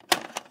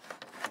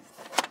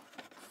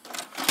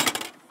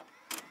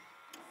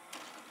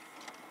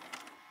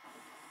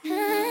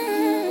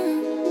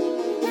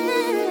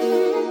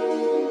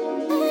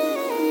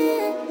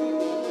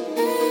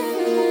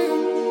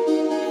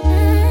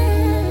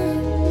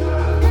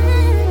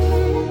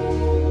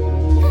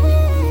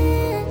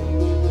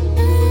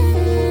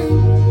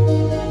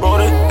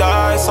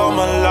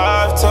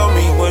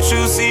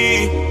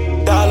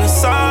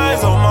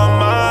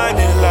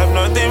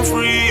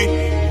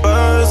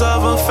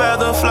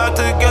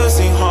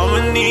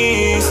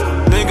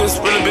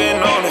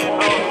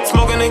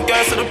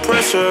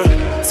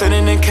future.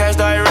 Sending in cash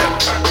direct.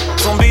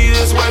 It's gon' be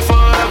this way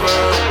forever.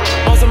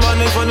 Most of my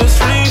niggas from the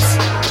streets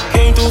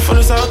came through from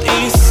the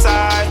southeast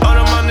side. All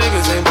of my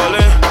niggas ain't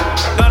ballin'.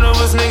 None of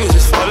us niggas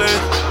just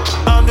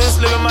fallin'. I'm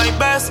just living my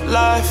best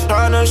life,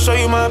 trying to show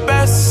you my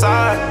best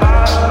side.